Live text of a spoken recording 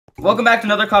Welcome back to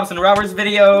another Cops and Robbers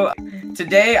video.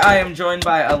 Today I am joined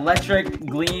by Electric,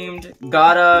 Gleamed,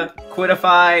 Gotta,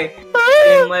 Quitify,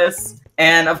 Shameless,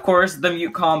 and of course the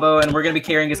Mute Combo, and we're gonna be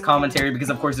carrying his commentary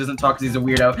because of course he doesn't talk because he's a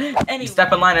weirdo. And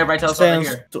step in line, everybody tell us over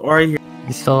here. Right here.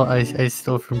 I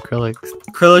stole from Krillix.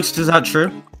 Krillix, is that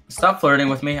true? Stop flirting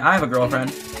with me. I have a girlfriend.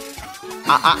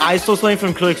 I stole something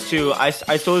from Krillix too. I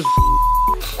stole his.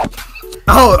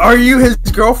 Oh, are you his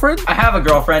girlfriend? I have a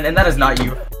girlfriend, and that is not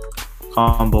you.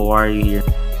 Combo, why are you here?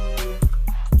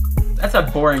 That's a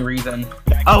boring reason.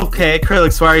 Okay,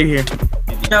 Krillix, why are you here?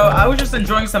 You know, I was just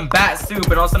enjoying some bat soup,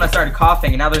 and all of a sudden I started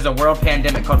coughing, and now there's a world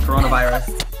pandemic called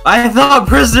coronavirus. I thought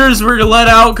prisoners were let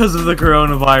out because of the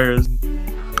coronavirus.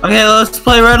 Okay, let's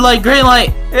play red light, green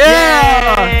light.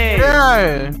 Yeah!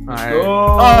 Yeah! Alright.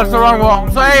 Oh, it's the wrong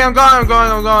wall. So, hey, I'm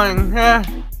going. Yeah.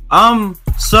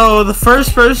 So the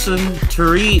first person to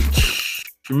reach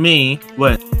me,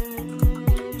 what?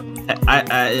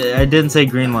 I didn't say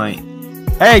green light.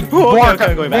 Hey, Bork,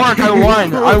 I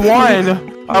won.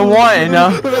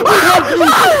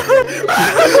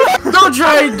 Don't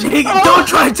try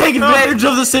and take advantage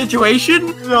of the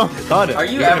situation. No. Are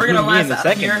you ever gonna last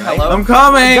up here? Hello? I'm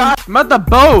coming. I'm at the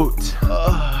boat.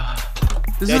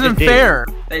 This isn't fair.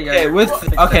 There you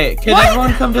go. Okay, can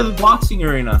everyone come to the boxing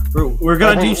arena? We're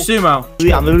gonna do sumo.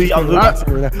 I'm literally boxing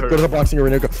arena. Go to the boxing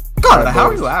arena. Go. God, how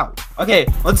are you out? Okay,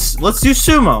 let's do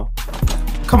sumo.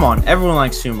 Come on, everyone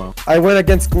likes sumo. I went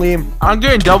against Gleam. I'm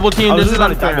doing double team. This is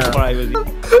unfair.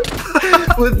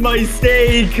 With my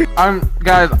steak.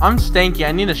 Guys, I'm stanky.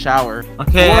 I need a shower.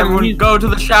 Okay, everyone go to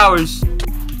the showers.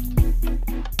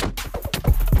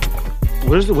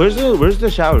 Where's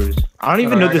the showers? I don't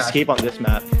even know the escape on this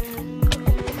map.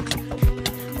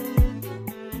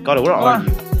 Got it. Where are you?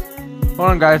 Hold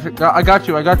on, guys. I got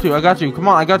you. Come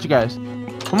on, I got you guys.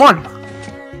 Come on.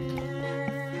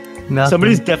 Nothing.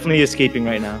 Somebody's definitely escaping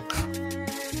right now.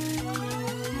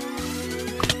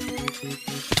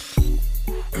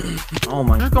 Oh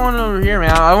my. Just going over here,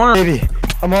 man. I want to. Baby,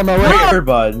 I'm on my way. Where,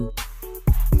 bud?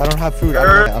 I don't have food.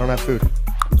 I don't have food.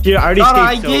 Here, I already escaped.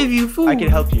 I gave you food. I can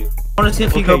help you. I want to see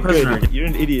if you go prisoner. Good. You're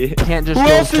an idiot. You can't just Who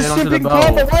go else is straight onto the simping boat.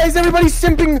 combo? Why is everybody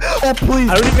simping? Oh, please.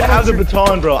 I don't even have the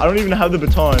baton, bro. I don't even have the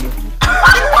baton.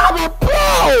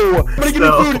 Oh! Somebody give me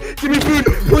food. Give me food,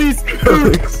 please.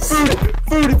 Food,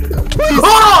 please.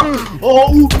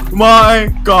 Oh my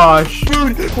gosh.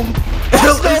 Food.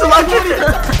 It's electric.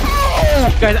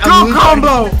 Guys, Go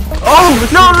combo. Oh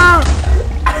no.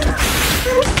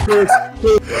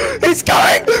 He's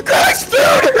coming. Cracks,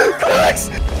 food. Cracks.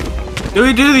 Do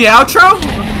we do the outro?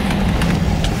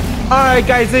 Alright,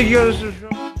 guys, thank you.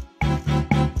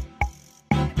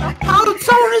 How did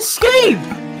someone escape?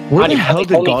 Where the hell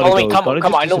did God go?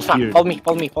 Come on, I know something. Follow me.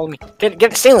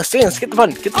 Get Stainless, get the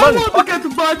button. Get the button. I'll get the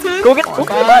button. Go get the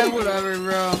button. Whatever,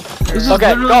 bro. This is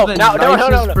okay, go.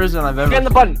 No. Prison I've ever. Get in the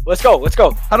button. Let's go.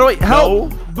 How do I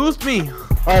help? Boost me.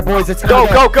 Alright, boys, it's Go.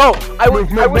 I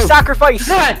was sacrificed.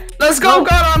 Let's go,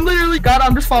 God.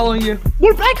 I'm just following you.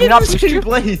 We're back in the same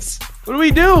place. What do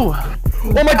we do? Oh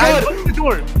my God!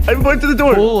 I'm going to the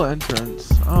door. Full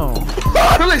entrance. Oh.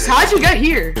 Felix, how'd you get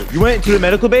here? You went to the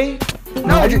medical bay?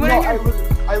 I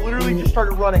literally just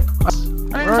started running.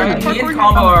 Me and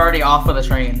Combo are already off of the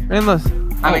train. Endless.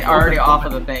 Already off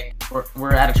of the thing.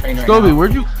 We're at a train right Scobie, now.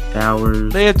 where'd you?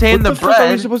 Showers. They attained What the the fuck are we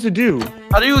bread. supposed to do?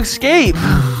 How do you escape?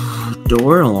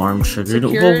 Door alarm triggered.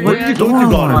 Security. Well, Where did you go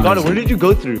through, God? Where did you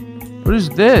go through? What is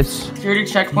this? Security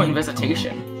checkpoint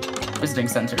visitation. Visiting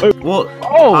center. Well,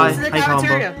 Oh. hi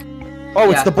combo. Oh,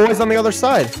 it's Yeah. the boys on the other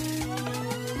side.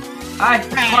 Hi,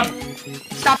 come on.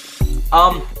 Stop.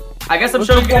 I guess I'm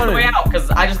showing you guys the way out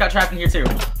because I just got trapped in here too.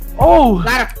 Oh.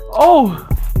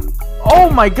 Oh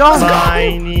my God.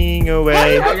 Signing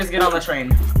away. Now just get on the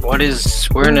train. We're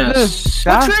in a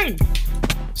Train.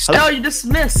 Oh, you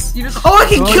dismiss. Oh, I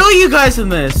can kill you guys in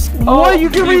this. Oh,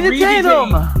 you can redetain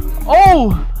them.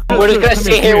 Oh. We're just gonna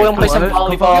stay here. We're gonna play some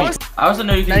volleyball. I also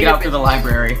know you can get out through the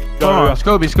library. Come on,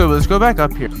 Scobie, let's go back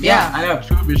up here. Yeah, I know.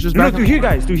 Scobie, it's just No, back through here,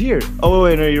 guys. Through here. Oh,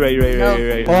 wait, no, you're right.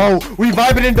 Oh, we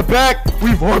vibing in the back.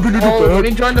 We vibing in the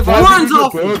back. Join the Horns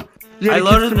off. Yeah, I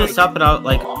loaded this up and out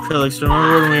like Krillix.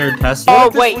 Remember when we were testing? Oh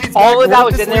wait, all of that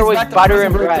was in there was butter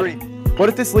and bread. What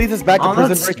if this leads us back to Oh, prison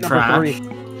that's break number trash.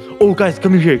 3? Oh, guys,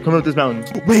 come here. Come up this mountain.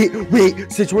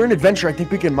 Wait. Since we're in adventure, I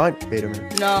think we can mine. Wait a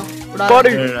minute. No, we're not.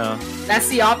 Butter. No. That's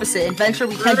the opposite. Adventure,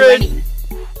 we can't do anything.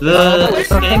 The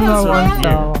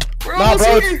Nah, bro.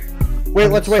 Wait,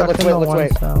 let's wait. Oh,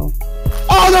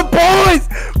 the boys!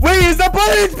 Wait, is that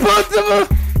boys? Both of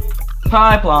them!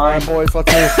 Pipeline. Alright, boys,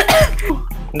 let's move.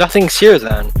 Nothing's here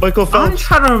then. Michael I'm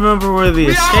trying to remember where the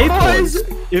escape was.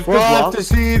 If the We're off block, to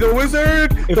see the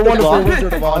wizard. if The the wonderful block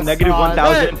wizard of on Oz. negative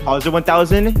 1,000, positive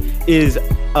 1,000 is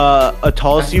a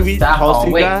tall seaweed, Staff tall hall.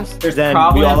 sea Wait, grass, there's then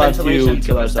probably we all a have to ventilation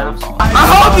kill to the staff ourselves. hall. I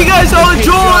hope you guys all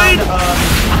enjoyed.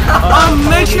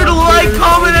 Make sure to like,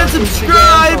 comment, and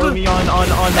subscribe. Follow me on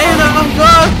And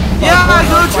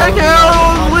go check out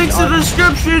all the links in the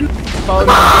description. follow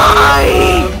me on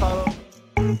Bye.